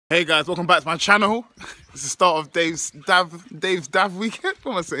Hey guys, welcome back to my channel. It's the start of Dave's Dav weekend.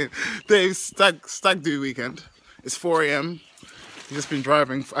 What am I saying? Dave's stag do weekend. It's 4 AM. We've just been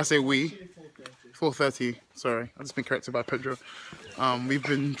driving. I say we. 4:30. Sorry, I've just been corrected by Pedro. We've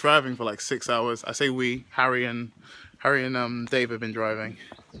been driving for like 6 hours. I say we. Harry and Dave have been driving.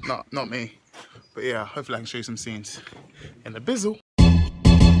 Not me. But yeah, hopefully I can show you some scenes in the bizzle.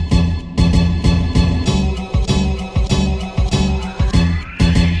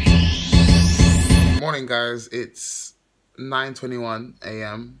 Morning guys, it's 9:21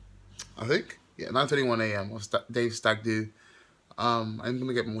 AM, I think. Yeah, 9:21 AM of Dave's stag do. I'm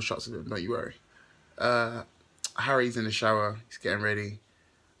gonna get more shots of him, don't you worry. Harry's in the shower, he's getting ready,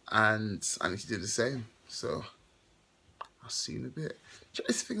 and I need to do the same. So I'll see you in a bit. Check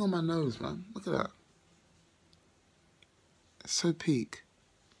this thing on my nose, man. Look at that. It's so peak.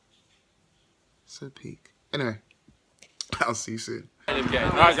 So peak. Anyway, I'll see you soon.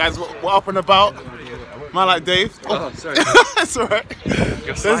 Alright guys, we're up and about. Man like Dave. Oh, sorry. That's alright.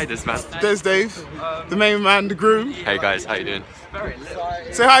 Your sliders, man. There's Dave, the main man, the groom. Hey guys, how you doing?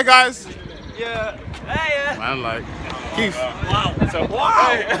 Say hi guys. Yeah. Hey. Man like Keith. Wow. So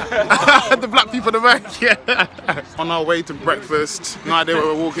wow. The black people in the back. Yeah. On our way to breakfast. No idea where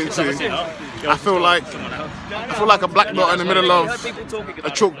we're walking to. I feel like a black dot in the middle of a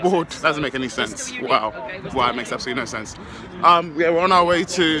chalkboard. Doesn't make any sense. Wow. Wow, it makes absolutely no sense. Yeah, we're on our way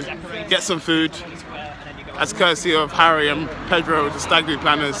to get some food. As courtesy of Harry and Pedro, the stag do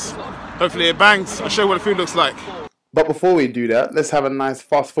planners. Hopefully it bangs. I'll show you what the food looks like. But before we do that, let's have a nice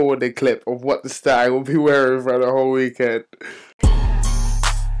fast forwarded clip of what the stag will be wearing for the whole weekend.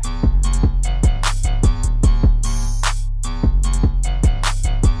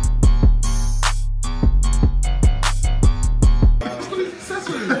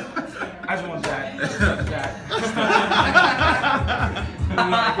 I just want that.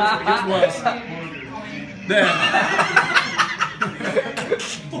 Just once.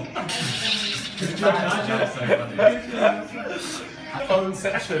 Phone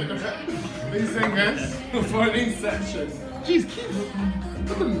section. What are you saying, guys? Phone inception. Jeez, Keith,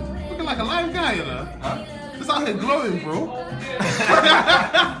 looking like a live guy, you know? Huh? Just out here glowing, bro.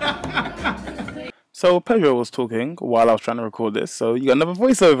 So Pedro was talking while I was trying to record this, so you got another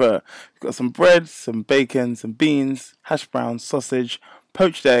voiceover. You've got some bread, some bacon, some beans, hash browns, sausage,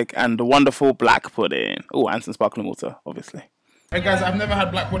 poached egg, and the wonderful black pudding. Oh, and some sparkling water, obviously. Hey guys, I've never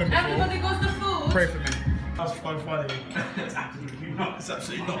had black pudding before. Everybody goes to food. Pray for me. That's so funny. It's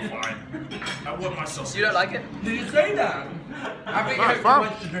absolutely not fine. I want my sausage. You don't like it? Did you say that? I think you have too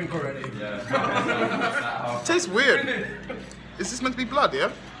much to drink already. Yeah. Tastes weird. Is this meant to be blood, yeah?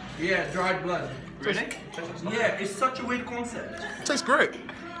 Yeah, dried blood. Really? Yeah, it's such a weird concept. Tastes great.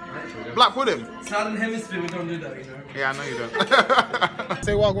 Black pudding. Southern Hemisphere, we don't do that, you know. Yeah, I know you don't.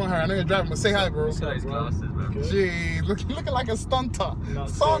 Say welcome, Harry. I know you're driving, but say hi, bro. Those glasses, man. Jeez, looking like a stunter.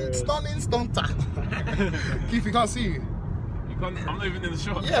 Stunning stunter. Keith, we can't see you. I'm not even in the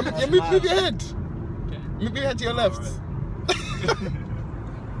shot. Yeah, move your head. Move your head to your left.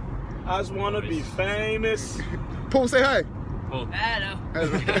 I just want to be famous. Paul, say hi. Paul. Hello.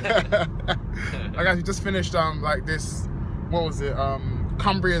 I guess we just finished like this. What was it?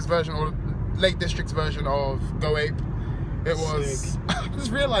 Cumbria's version or Lake District's version of Go Ape. It was. I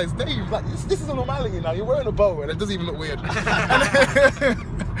just realised, Dave, like this is a normality now. You're wearing a bow and it doesn't even look weird.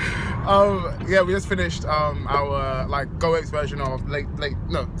 Yeah, we just finished our like Go Ape's version of Lake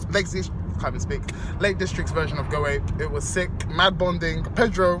District's version of Go Ape. It was sick, mad bonding.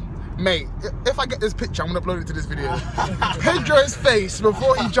 Pedro, mate, if I get this picture, I'm gonna upload it to this video. Pedro's face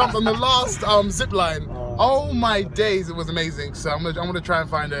before he jumped on the last zip line. Oh my days, it was amazing. So I'm gonna try and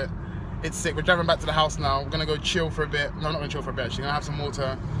find it. It's sick. We're driving back to the house now. We're gonna go chill for a bit. No, not gonna chill for a bit actually. Gonna have some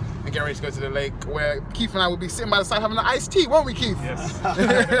water and get ready to go to the lake where Keith and I will be sitting by the side having an iced tea, won't we, Keith? Yes.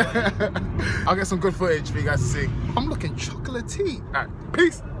 I'll get some good footage for you guys to see. I'm looking chocolatey. Alright,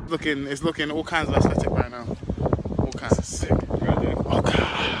 peace. It's looking all kinds of aesthetic right now. All kinds of sick. Okay.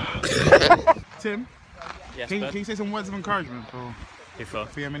 Tim, Yes, can you say some words of encouragement for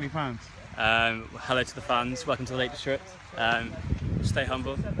your many fans? Hello to the fans, welcome to the Lake District. Stay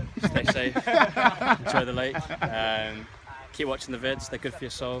humble, stay safe, enjoy the lake, keep watching the vids, they're good for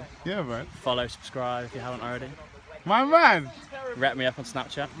your soul. Yeah, man. Follow, subscribe if you haven't already. My man. Rep me up on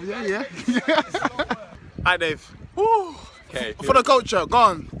Snapchat. Yeah. Hi, Dave. Woo. Okay. For the culture, go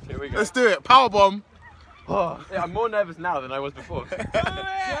on. Here we go. Let's do it. Powerbomb. Oh, yeah, I'm more nervous now than I was before.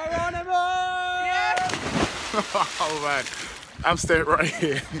 Oh man, I'm staying right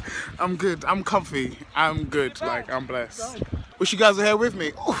here. I'm good. I'm comfy. I'm good. Like, I'm blessed. Wish you guys were here with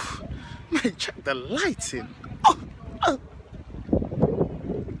me. Oof. Mate, check the lighting. Oh.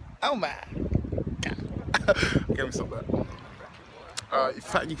 Oh my. Get me some of that. In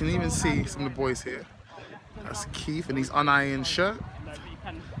fact, you can even see some of the boys here. That's Keith in his unironed shirt.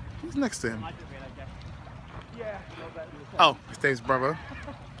 Who's next to him? Oh, it's Dave's brother,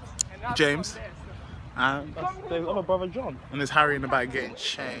 James. And that's Dave's other brother, John. And there's Harry in the back getting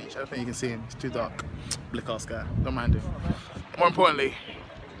changed. I don't think you can see him. It's too dark. Blick ass guy. Don't mind him. More importantly,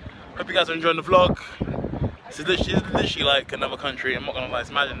 hope you guys are enjoying the vlog. This is literally like another country. I'm not gonna lie.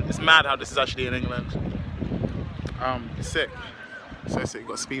 It's mad how this is actually in England. It's sick. So sick. You've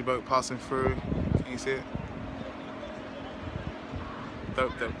got a speedboat passing through. Can you see it?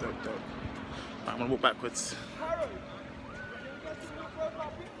 Dope, dope, dope, dope. Right, I'm gonna walk backwards.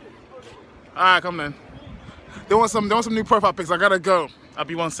 Alright, come then. They want some new profile pics. I gotta go. I'll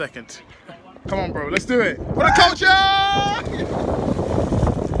be 1 second. Come on, bro. Let's do it. For the culture!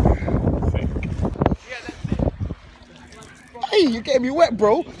 Hey, you're getting me wet,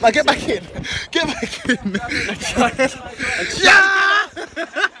 bro. Like, get back in. Get back in. Yeah!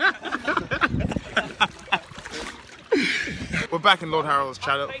 We're back in Lord Harold's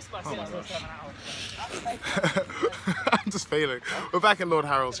channel. Oh my gosh. I'm just failing. We're back in Lord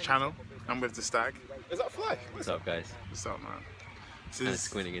Harold's channel. I'm with the Stag. Is that a fly? What's up, guys? What's up, man? And it's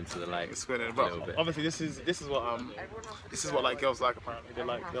squinting into the light. It's squinting, but obviously this is what like girls like. Apparently they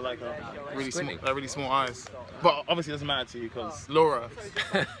like really small eyes. But obviously it doesn't matter to you because Laura.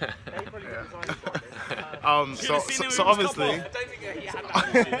 Yeah. So obviously.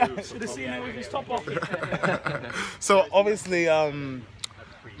 So obviously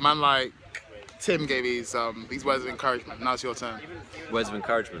man like Tim gave these words of encouragement. Now it's your turn. Words of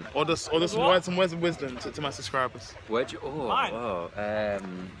encouragement. Or some words of wisdom to my subscribers. About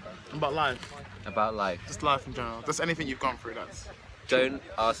life. About life. Just life in general. Just anything you've gone through. That's. Don't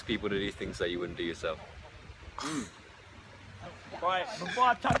ask people to do things that you wouldn't do yourself. Right, before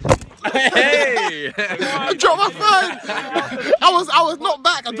I touch Hey! I dropped my phone. I was not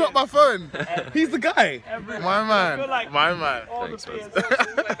back. I dropped my phone. He's the guy. My man. like My man. Thanks, man.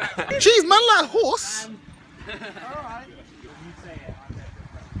 Jeez, man, like horse.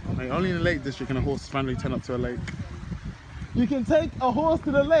 Like, only in the Lake District can a horse randomly turn up to a lake. You can take a horse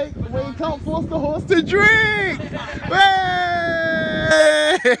to the lake, but you can't force the horse to drink.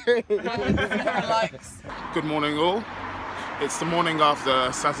 Good morning, all. It's the morning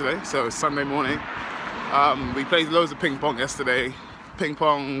after Saturday, so it's Sunday morning. We played loads of ping pong yesterday. Ping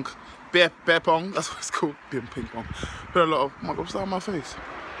pong, beer pong, that's what it's called, ping pong. Played a lot of, oh my God, what's that on my face?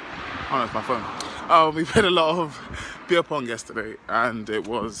 Oh no, it's my phone. We played a lot of beer pong yesterday and it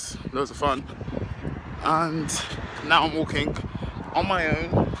was loads of fun. And now I'm walking on my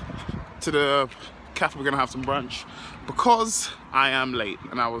own to the cafe. We're gonna have some brunch because I am late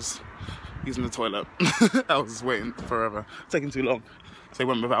and I was using the toilet. I was waiting forever, taking too long, so they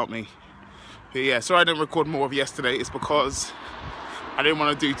went without me. But yeah, sorry I didn't record more of yesterday. It's because I didn't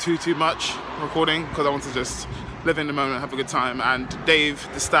want to do too much recording because I want to just live in the moment, have a good time. And Dave,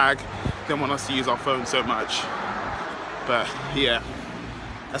 the Stag, didn't want us to use our phone so much. But yeah,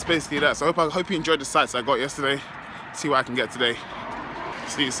 that's basically that. So I hope you enjoyed the sights I got yesterday. See what I can get today.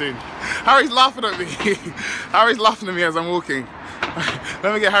 See you soon. Harry's laughing at me. Harry's laughing at me as I'm walking.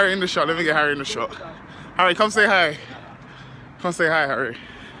 Let me get Harry in the shot. Harry, come say hi. Come say hi, Harry.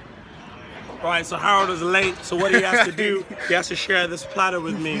 Right, so Harold is late, so what he has to do, he has to share this platter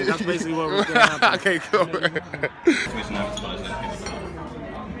with me. That's basically what was going to happen. Okay, cool.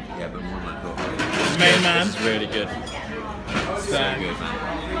 Main man. It's really good. So good, man.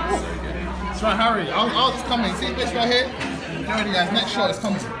 That's right, Harry. I'll just come in. See this right here? You ready, guys? Next shot is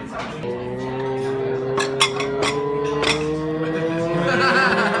coming.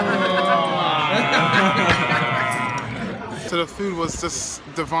 So the food was just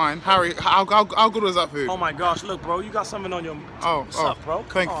divine. Harry, how good was that food? Oh my gosh, look, bro, you got something on your... What's up, bro?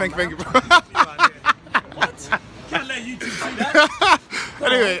 Thank you, bro. What? Can't let you two see that.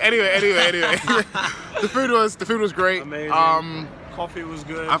 Anyway. The food was great. Amazing. Coffee was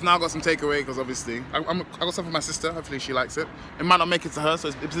good. I've now got some takeaway because obviously I got some for my sister. Hopefully she likes it. It might not make it to her, so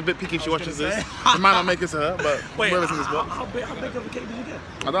it's a bit picky if she watches this. It might not make it to her, but wait, whoever's in this box. How big of a cake did you get?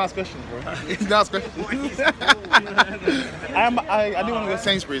 I don't ask questions, bro. Don't ask questions. I do want to go to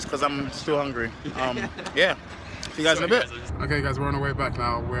Sainsbury's because I'm still hungry. Yeah. See you guys in a bit. Okay, guys, we're on our way back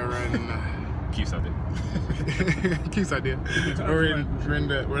now. We're in. Keith's idea. Keith's idea. We're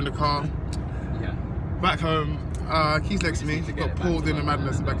in the car. Yeah. Back home. Keith's next to me. Got pulled in the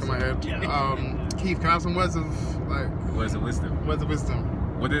madness in the back of my head. Keith, can I have some words of Words of wisdom. Words of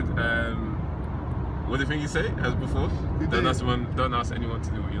wisdom. What did you say as before? Don't ask anyone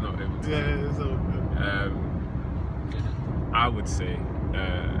to do what you're not able to. Yeah, it's all good. I would say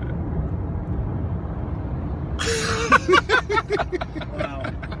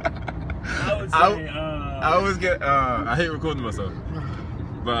I always get. I hate recording myself,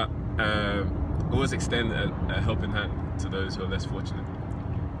 but always extend a helping hand to those who are less fortunate.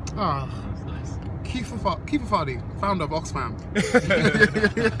 Oh, That's nice. Kiefer Fardy, founder of Oxfam.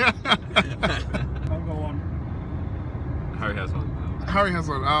 I'll go on. Harry has one. Harry has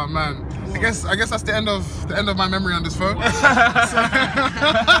one. Oh man, I guess that's the end of my memory on this phone.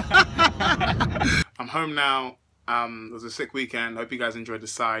 I'm home now. It was a sick weekend. Hope you guys enjoyed the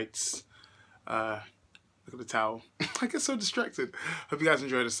sights. Look at the towel. I get so distracted. Hope you guys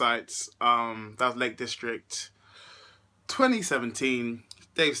enjoyed the sights. That was Lake District 2017.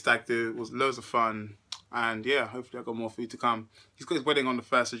 Dave Stag do. It was loads of fun. And yeah, hopefully I got more for you to come. He's got his wedding on the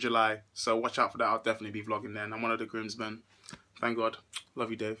 1st of July, so watch out for that. I'll definitely be vlogging then. I'm one of the groomsmen. Thank God.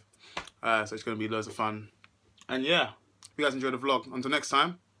 Love you, Dave. So it's going to be loads of fun. And yeah, if you guys enjoyed the vlog, until next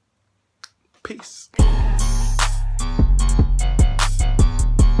time, peace.